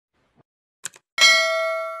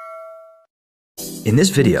In this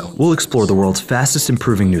video, we'll explore the world's fastest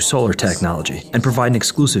improving new solar technology and provide an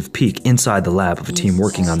exclusive peek inside the lab of a team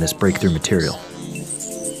working on this breakthrough material.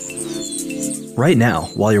 Right now,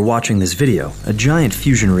 while you're watching this video, a giant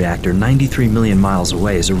fusion reactor 93 million miles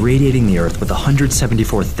away is irradiating the Earth with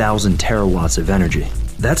 174,000 terawatts of energy.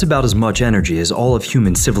 That's about as much energy as all of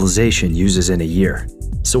human civilization uses in a year.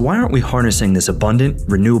 So why aren't we harnessing this abundant,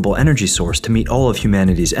 renewable energy source to meet all of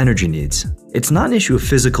humanity's energy needs? It's not an issue of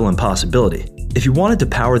physical impossibility. If you wanted to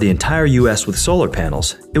power the entire US with solar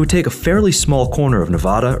panels, it would take a fairly small corner of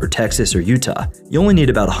Nevada or Texas or Utah. You only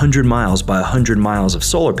need about 100 miles by 100 miles of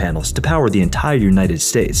solar panels to power the entire United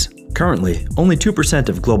States. Currently, only 2%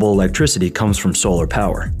 of global electricity comes from solar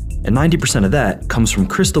power, and 90% of that comes from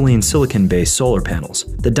crystalline silicon-based solar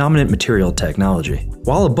panels, the dominant material technology.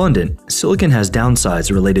 While abundant, silicon has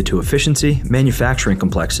downsides related to efficiency, manufacturing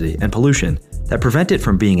complexity, and pollution that prevent it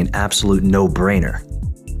from being an absolute no-brainer.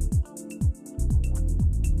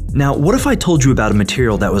 Now, what if I told you about a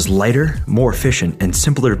material that was lighter, more efficient, and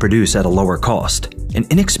simpler to produce at a lower cost? An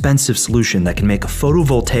inexpensive solution that can make a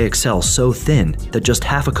photovoltaic cell so thin that just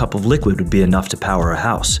half a cup of liquid would be enough to power a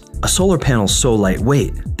house. A solar panel so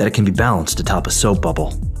lightweight that it can be balanced atop a soap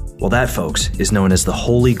bubble. Well, that, folks, is known as the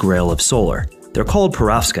holy grail of solar. They're called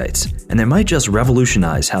perovskites, and they might just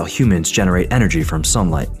revolutionize how humans generate energy from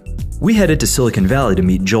sunlight. We headed to Silicon Valley to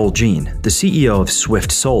meet Joel Jean, the CEO of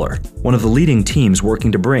Swift Solar, one of the leading teams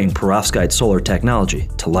working to bring perovskite solar technology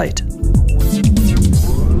to light.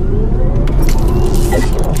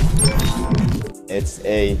 It's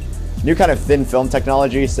a new kind of thin film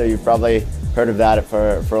technology, so you've probably heard of that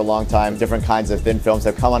for a long time. Different kinds of thin films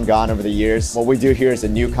have come and gone over the years. What we do here is a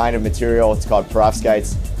new kind of material. It's called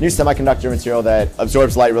perovskites. New semiconductor material that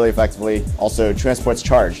absorbs light really effectively, also transports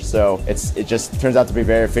charge. So it just turns out to be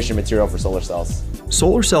very efficient material for solar cells.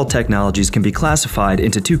 Solar cell technologies can be classified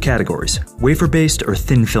into two categories: wafer-based or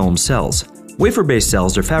thin film cells. Wafer-based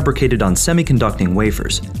cells are fabricated on semiconducting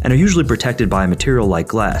wafers and are usually protected by a material like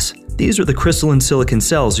glass. These are the crystalline silicon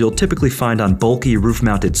cells you'll typically find on bulky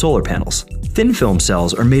roof-mounted solar panels. Thin film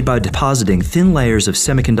cells are made by depositing thin layers of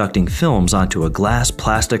semiconducting films onto a glass,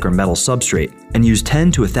 plastic, or metal substrate and use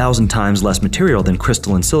 10 to 1,000 times less material than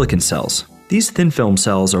crystalline silicon cells. These thin film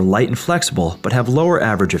cells are light and flexible but have lower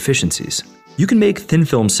average efficiencies. You can make thin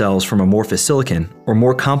film cells from amorphous silicon or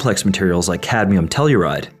more complex materials like cadmium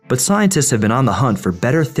telluride, but scientists have been on the hunt for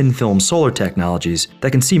better thin film solar technologies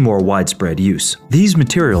that can see more widespread use. These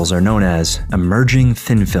materials are known as emerging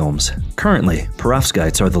thin films. Currently,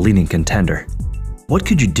 perovskites are the leading contender. What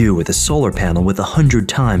could you do with a solar panel with 100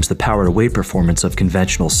 times the power-to-weight performance of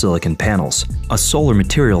conventional silicon panels? A solar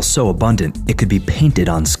material so abundant, it could be painted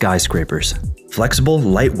on skyscrapers. Flexible,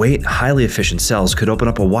 lightweight, highly efficient cells could open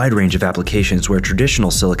up a wide range of applications where traditional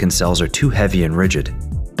silicon cells are too heavy and rigid.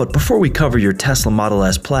 But before we cover your Tesla Model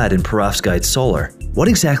S Plaid in perovskite solar, what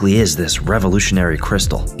exactly is this revolutionary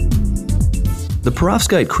crystal? The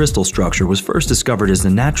perovskite crystal structure was first discovered as the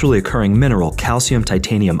naturally occurring mineral calcium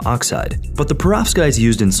titanium oxide, but the perovskites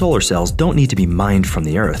used in solar cells don't need to be mined from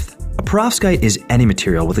the Earth. A perovskite is any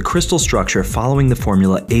material with a crystal structure following the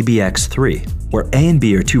formula ABX3, where A and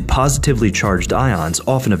B are two positively charged ions,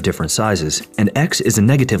 often of different sizes, and X is a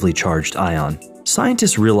negatively charged ion.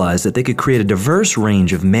 Scientists realized that they could create a diverse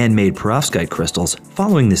range of man-made perovskite crystals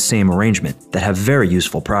following this same arrangement that have very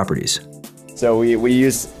useful properties. So we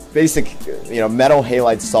use basic metal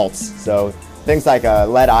halide salts, so things like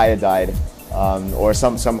lead iodide or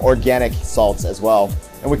some organic salts as well,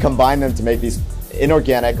 and we combine them to make these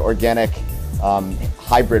inorganic, organic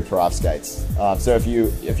hybrid perovskites. So if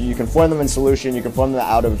you can form them in solution, you can form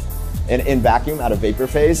them in vacuum, out of vapor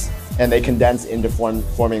phase, and they condense into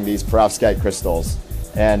forming these perovskite crystals.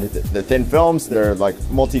 And the thin films, they're like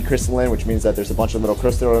multi-crystalline, which means that there's a bunch of little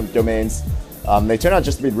crystal domains. They turn out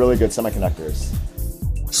just to be really good semiconductors.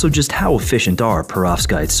 So just how efficient are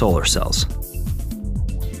perovskite solar cells?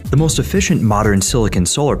 The most efficient modern silicon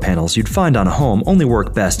solar panels you'd find on a home only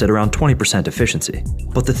work best at around 20% efficiency.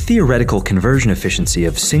 But the theoretical conversion efficiency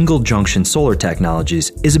of single-junction solar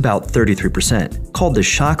technologies is about 33%, called the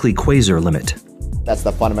Shockley-Quasar limit. That's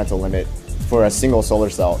the fundamental limit for a single solar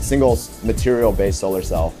cell, single material-based solar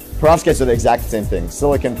cell. Perovskites are the exact same thing.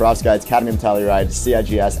 Silicon, perovskites, cadmium telluride,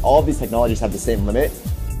 CIGS, all of these technologies have the same limit.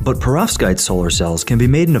 But perovskite solar cells can be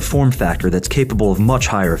made in a form factor that's capable of much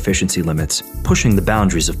higher efficiency limits, pushing the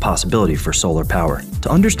boundaries of possibility for solar power. To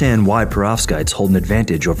understand why perovskites hold an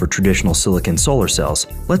advantage over traditional silicon solar cells,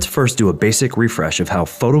 let's first do a basic refresh of how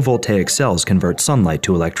photovoltaic cells convert sunlight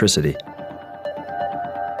to electricity.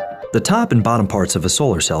 The top and bottom parts of a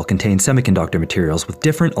solar cell contain semiconductor materials with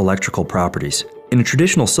different electrical properties. In a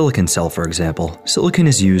traditional silicon cell, for example, silicon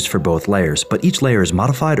is used for both layers, but each layer is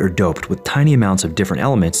modified or doped with tiny amounts of different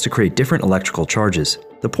elements to create different electrical charges.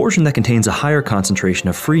 The portion that contains a higher concentration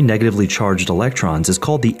of free negatively charged electrons is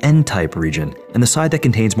called the N-type region, and the side that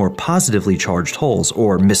contains more positively charged holes,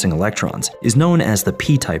 or missing electrons, is known as the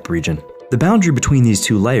P-type region. The boundary between these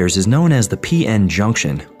two layers is known as the p-n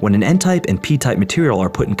junction. When an N-type and P-type material are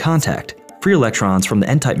put in contact, free electrons from the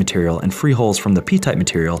N-type material and free holes from the P-type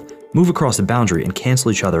material move across the boundary and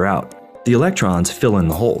cancel each other out. The electrons fill in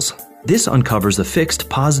the holes. This uncovers the fixed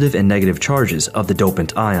positive and negative charges of the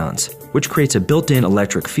dopant ions, which creates a built-in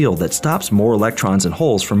electric field that stops more electrons and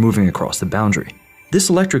holes from moving across the boundary. This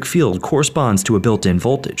electric field corresponds to a built-in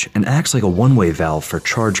voltage and acts like a one-way valve for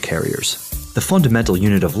charge carriers. The fundamental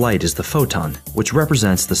unit of light is the photon, which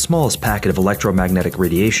represents the smallest packet of electromagnetic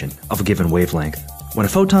radiation of a given wavelength. When a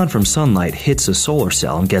photon from sunlight hits a solar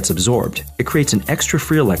cell and gets absorbed, it creates an extra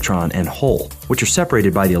free electron and hole, which are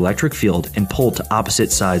separated by the electric field and pulled to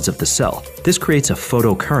opposite sides of the cell. This creates a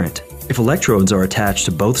photocurrent. If electrodes are attached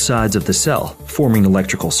to both sides of the cell, forming an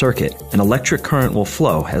electrical circuit, an electric current will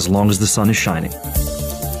flow as long as the sun is shining.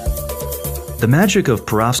 The magic of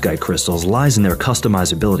perovskite crystals lies in their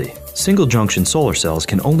customizability. Single-junction solar cells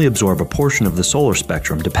can only absorb a portion of the solar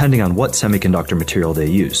spectrum depending on what semiconductor material they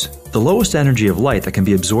use. The lowest energy of light that can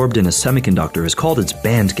be absorbed in a semiconductor is called its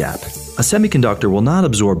band gap. A semiconductor will not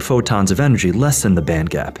absorb photons of energy less than the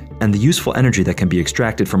band gap, and the useful energy that can be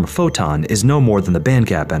extracted from a photon is no more than the band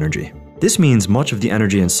gap energy. This means much of the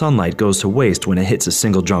energy in sunlight goes to waste when it hits a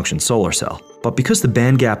single-junction solar cell. But because the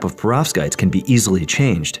band gap of perovskites can be easily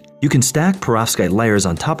changed, you can stack perovskite layers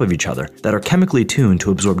on top of each other that are chemically tuned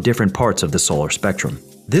to absorb different parts of the solar spectrum.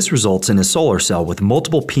 This results in a solar cell with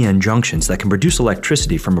multiple p-n junctions that can produce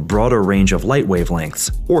electricity from a broader range of light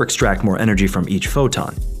wavelengths or extract more energy from each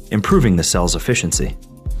photon, improving the cell's efficiency.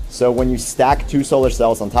 So when you stack two solar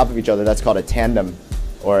cells on top of each other, that's called a tandem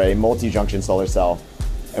or a multi-junction solar cell.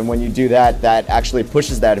 And when you do that, that actually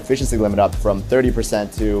pushes that efficiency limit up from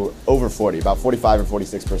 30% to over 40, about 45 or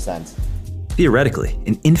 46%. Theoretically,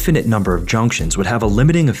 an infinite number of junctions would have a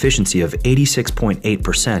limiting efficiency of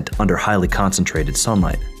 86.8% under highly concentrated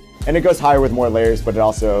sunlight. And it goes higher with more layers, but it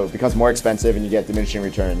also becomes more expensive and you get diminishing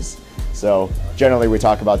returns. So generally we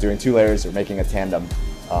talk about doing 2 layers or making a tandem.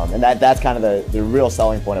 And that's kind of the real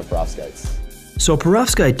selling point of perovskites. So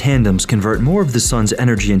perovskite tandems convert more of the sun's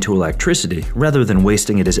energy into electricity rather than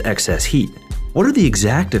wasting it as excess heat. What are the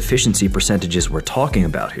exact efficiency percentages we're talking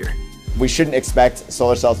about here? We shouldn't expect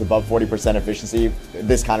solar cells above 40% efficiency,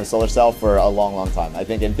 this kind of solar cell, for a long, long time. I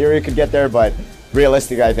think in theory it could get there, but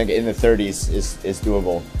realistically I think in the 30s is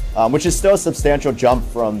doable, which is still a substantial jump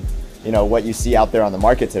from what you see out there on the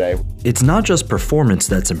market today. It's not just performance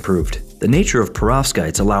that's improved. The nature of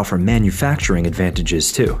perovskites allow for manufacturing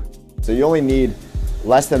advantages too. So you only need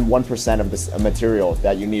less than 1% of this material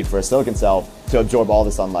that you need for a silicon cell to absorb all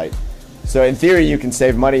the sunlight. So in theory, you can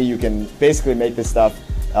save money. You can basically make this stuff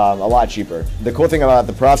a lot cheaper. The cool thing about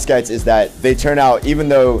the perovskites is that they turn out, even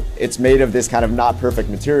though it's made of this kind of not perfect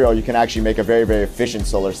material, you can actually make a very, very efficient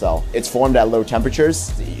solar cell. It's formed at low temperatures.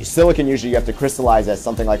 Silicon usually you have to crystallize at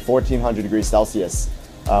something like 1400 degrees Celsius.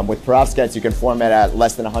 With perovskites, you can form it at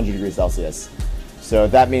less than 100 degrees Celsius. So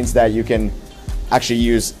that means that you can actually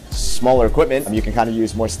use smaller equipment. You can kind of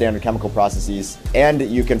use more standard chemical processes, and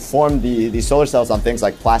you can form these solar cells on things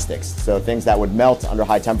like plastics. So things that would melt under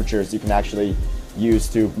high temperatures, you can actually use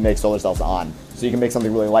to make solar cells on. So you can make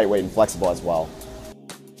something really lightweight and flexible as well.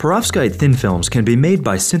 Perovskite thin films can be made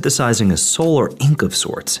by synthesizing a solar ink of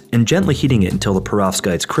sorts and gently heating it until the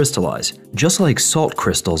perovskites crystallize, just like salt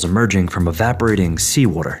crystals emerging from evaporating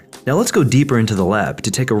seawater. Now let's go deeper into the lab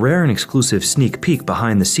to take a rare and exclusive sneak peek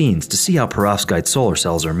behind the scenes to see how perovskite solar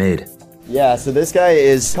cells are made. Yeah, so this guy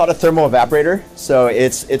is called a thermal evaporator. So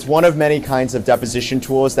it's one of many kinds of deposition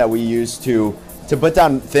tools that we use to put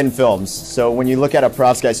down thin films. So when you look at a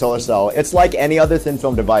perovskite solar cell, it's like any other thin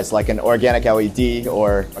film device, like an organic LED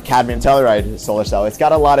or a cadmium telluride solar cell. It's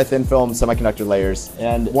got a lot of thin film semiconductor layers.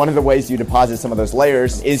 And one of the ways you deposit some of those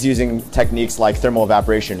layers is using techniques like thermal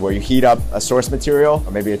evaporation, where you heat up a source material,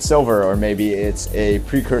 or maybe it's silver, or maybe it's a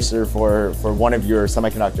precursor for one of your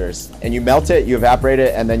semiconductors. And you melt it, you evaporate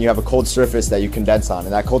it, and then you have a cold surface that you condense on.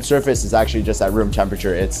 And that cold surface is actually just at room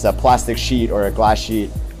temperature. It's a plastic sheet or a glass sheet,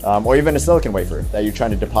 or even a silicon wafer that you're trying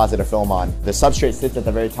to deposit a film on. The substrate sits at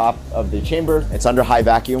the very top of the chamber. It's under high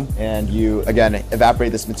vacuum, and you, again,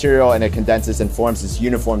 evaporate this material, and it condenses and forms this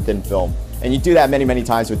uniform thin film. And you do that many, many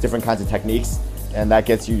times with different kinds of techniques, and that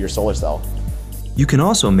gets you your solar cell. You can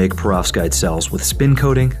also make perovskite cells with spin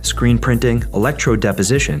coating, screen printing, electrode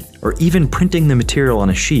deposition, or even printing the material on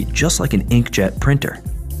a sheet just like an inkjet printer.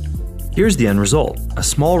 Here's the end result, a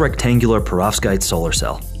small rectangular perovskite solar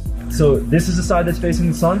cell. So this is the side that's facing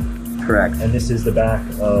the sun? Correct. And this is the back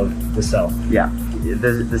of the cell? Yeah.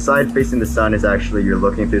 The side facing the sun is actually, you're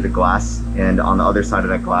looking through the glass, and on the other side of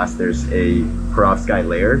that glass there's a perovskite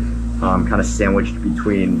layer kind of sandwiched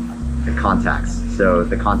between the contacts. So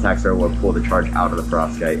the contacts are what pull the charge out of the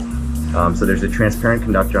perovskite. So there's a transparent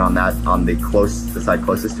conductor on that, on the side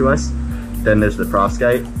closest to us. Then there's the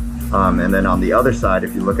perovskite, and then on the other side,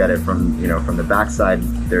 if you look at it from the back side,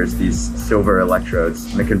 there's these silver electrodes.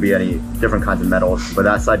 And it can be any different kinds of metals, but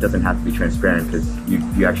that side doesn't have to be transparent because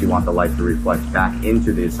you actually want the light to reflect back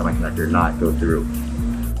into the semiconductor, not go through.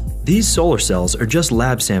 These solar cells are just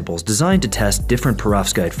lab samples designed to test different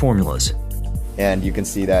perovskite formulas. And you can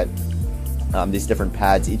see that these different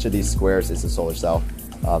pads, each of these squares is a solar cell.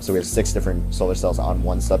 So we have 6 different solar cells on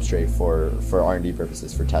one substrate for R&D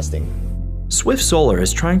purposes, for testing. Swift Solar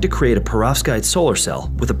is trying to create a perovskite solar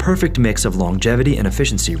cell with a perfect mix of longevity and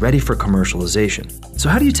efficiency ready for commercialization. So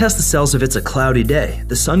how do you test the cells if it's a cloudy day?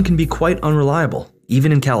 The sun can be quite unreliable,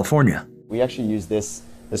 even in California. We actually use this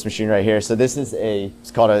machine right here. So this is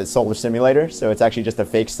it's called a solar simulator. So it's actually just a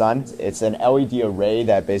fake sun. It's an LED array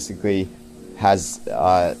that basically has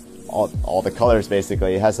all the colors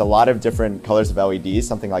basically. It has a lot of different colors of LEDs,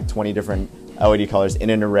 something like 20 different LED colors in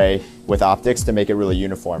an array with optics to make it really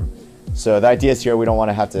uniform. So the idea is here, we don't want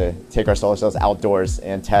to have to take our solar cells outdoors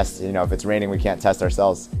and test. If it's raining, we can't test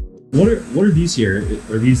ourselves. What are these here?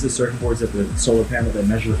 Are these the circuit boards at the solar panel that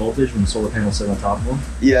measure the voltage when the solar panel sits on top of them?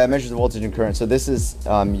 Yeah, it measures the voltage and current. So this is,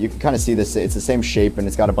 you can kind of see this, it's the same shape and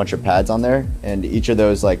it's got a bunch of pads on there. And each of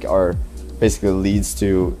those are basically leads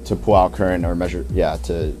to pull out current or measure,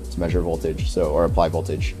 to measure voltage, or apply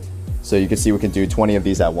voltage. So you can see we can do 20 of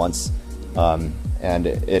these at once. And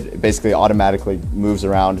it basically automatically moves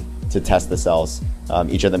around to test the cells,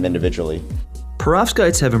 each of them individually.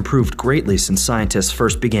 Perovskites have improved greatly since scientists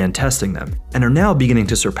first began testing them, and are now beginning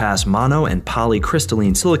to surpass mono and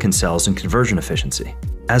polycrystalline silicon cells in conversion efficiency.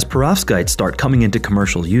 As perovskites start coming into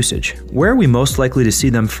commercial usage, where are we most likely to see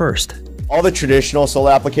them first? All the traditional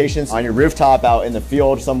solar applications on your rooftop, out in the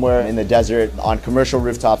field somewhere in the desert, on commercial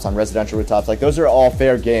rooftops, on residential rooftops, those are all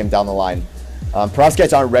fair game down the line.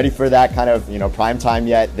 Perovskites aren't ready for that kind of prime time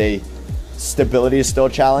yet. Stability is still a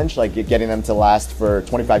challenge, getting them to last for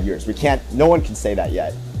 25 years. No one can say that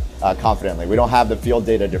yet confidently. We don't have the field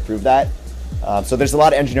data to prove that. So there's a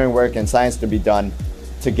lot of engineering work and science to be done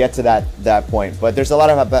to get to that point. But there's a lot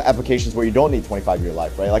of applications where you don't need 25-year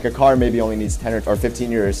life, right? Like a car maybe only needs 10 or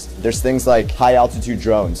 15 years. There's things like high altitude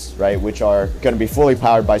drones, right? Which are going to be fully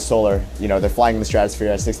powered by solar. They're flying in the stratosphere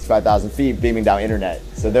at 65,000 feet, beaming down internet.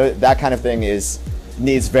 So that kind of thing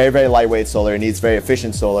needs very, very lightweight solar. It needs very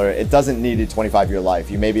efficient solar. It doesn't need a 25-year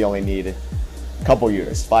life. You maybe only need a couple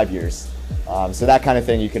years, 5 years. So that kind of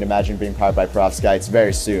thing you can imagine being powered by perovskites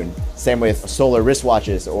very soon. Same with solar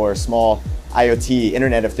wristwatches or small IoT,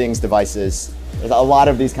 Internet of Things devices. There's a lot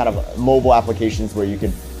of these kind of mobile applications where you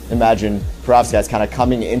could imagine perovskites kind of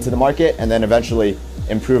coming into the market and then eventually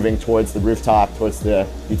improving towards the rooftop, towards the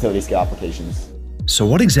utility scale applications. So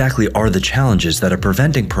what exactly are the challenges that are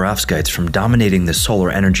preventing perovskites from dominating the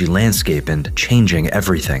solar energy landscape and changing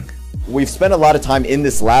everything? We've spent a lot of time in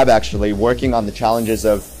this lab actually working on the challenges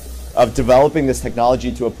of developing this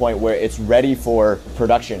technology to a point where it's ready for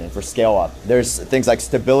production and for scale up. There's things like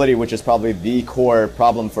stability, which is probably the core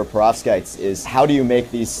problem for perovskites, is how do you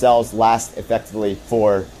make these cells last effectively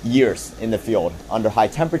for years in the field under high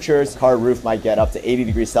temperatures? Car roof might get up to 80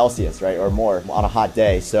 degrees Celsius, right, or more on a hot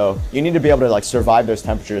day. So you need to be able to survive those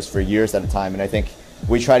temperatures for years at a time. And I think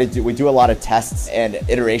we do a lot of tests and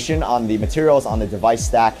iteration on the materials, on the device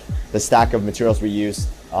stack, the stack of materials we use,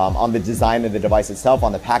 on the design of the device itself,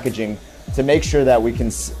 on the packaging, to make sure that we can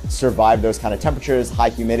survive those kind of temperatures, high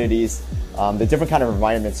humidities, the different kind of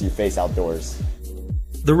environments you face outdoors.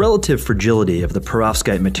 The relative fragility of the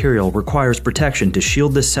perovskite material requires protection to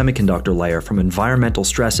shield this semiconductor layer from environmental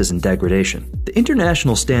stresses and degradation. The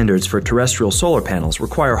international standards for terrestrial solar panels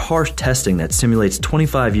require harsh testing that simulates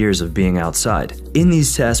 25 years of being outside. In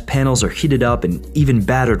these tests, panels are heated up and even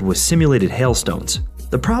battered with simulated hailstones.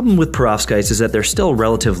 The problem with perovskites is that they're still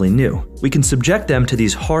relatively new. We can subject them to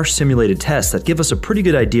these harsh simulated tests that give us a pretty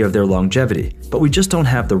good idea of their longevity, but we just don't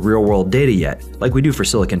have the real-world data yet, like we do for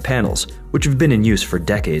silicon panels, which have been in use for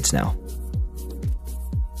decades now.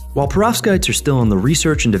 While perovskites are still in the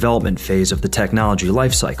research and development phase of the technology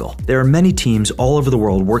lifecycle, there are many teams all over the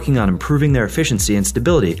world working on improving their efficiency and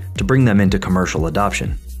stability to bring them into commercial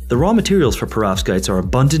adoption. The raw materials for perovskites are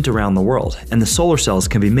abundant around the world, and the solar cells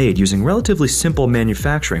can be made using relatively simple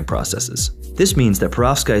manufacturing processes. This means that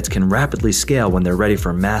perovskites can rapidly scale when they're ready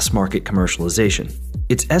for mass market commercialization.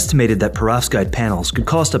 It's estimated that perovskite panels could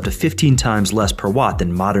cost up to 15 times less per watt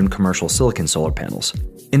than modern commercial silicon solar panels.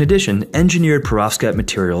 In addition, engineered perovskite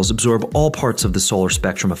materials absorb all parts of the solar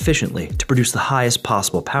spectrum efficiently to produce the highest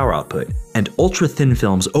possible power output, and ultra-thin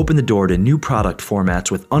films open the door to new product formats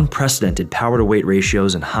with unprecedented power-to-weight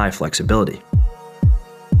ratios and high flexibility.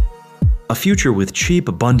 A future with cheap,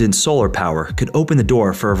 abundant solar power could open the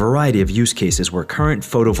door for a variety of use cases where current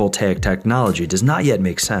photovoltaic technology does not yet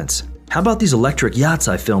make sense. How about these electric yachts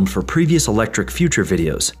I filmed for previous Electric Future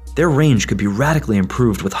videos? Their range could be radically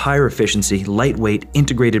improved with higher efficiency, lightweight,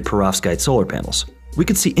 integrated perovskite solar panels. We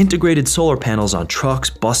could see integrated solar panels on trucks,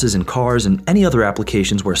 buses, and cars, and any other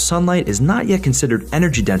applications where sunlight is not yet considered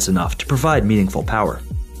energy dense enough to provide meaningful power.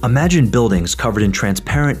 Imagine buildings covered in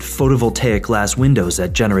transparent photovoltaic glass windows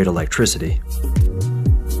that generate electricity.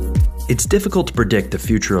 It's difficult to predict the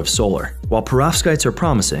future of solar. While perovskites are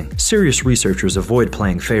promising, serious researchers avoid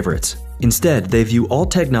playing favorites. Instead, they view all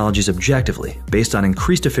technologies objectively, based on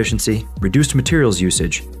increased efficiency, reduced materials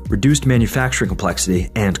usage, reduced manufacturing complexity,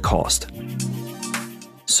 and cost.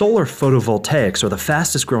 Solar photovoltaics are the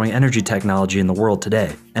fastest growing energy technology in the world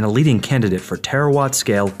today, and a leading candidate for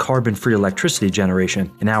terawatt-scale carbon-free electricity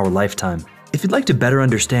generation in our lifetime. If you'd like to better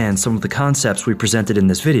understand some of the concepts we presented in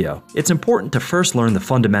this video, it's important to first learn the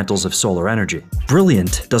fundamentals of solar energy.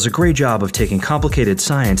 Brilliant does a great job of taking complicated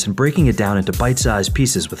science and breaking it down into bite-sized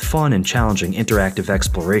pieces with fun and challenging interactive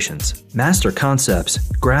explorations. Master concepts,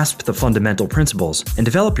 grasp the fundamental principles, and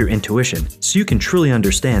develop your intuition so you can truly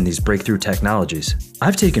understand these breakthrough technologies.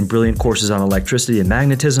 I've taken Brilliant courses on electricity and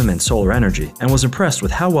magnetism and solar energy, and was impressed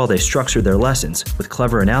with how well they structured their lessons with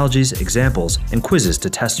clever analogies, examples, and quizzes to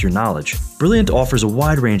test your knowledge. Brilliant offers a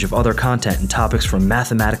wide range of other content and topics from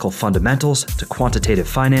mathematical fundamentals to quantitative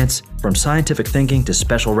finance, from scientific thinking to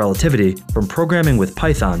special relativity, from programming with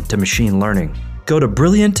Python to machine learning. Go to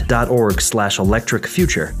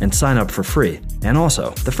brilliant.org/electricfuture and sign up for free. And also,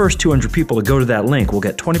 the first 200 people to go to that link will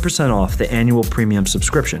get 20% off the annual premium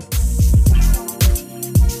subscription.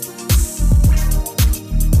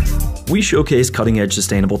 We showcase cutting-edge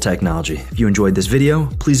sustainable technology. If you enjoyed this video,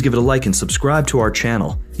 please give it a like and subscribe to our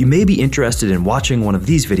channel. You may be interested in watching one of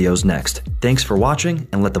these videos next. Thanks for watching,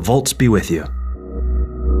 and let the volts be with you.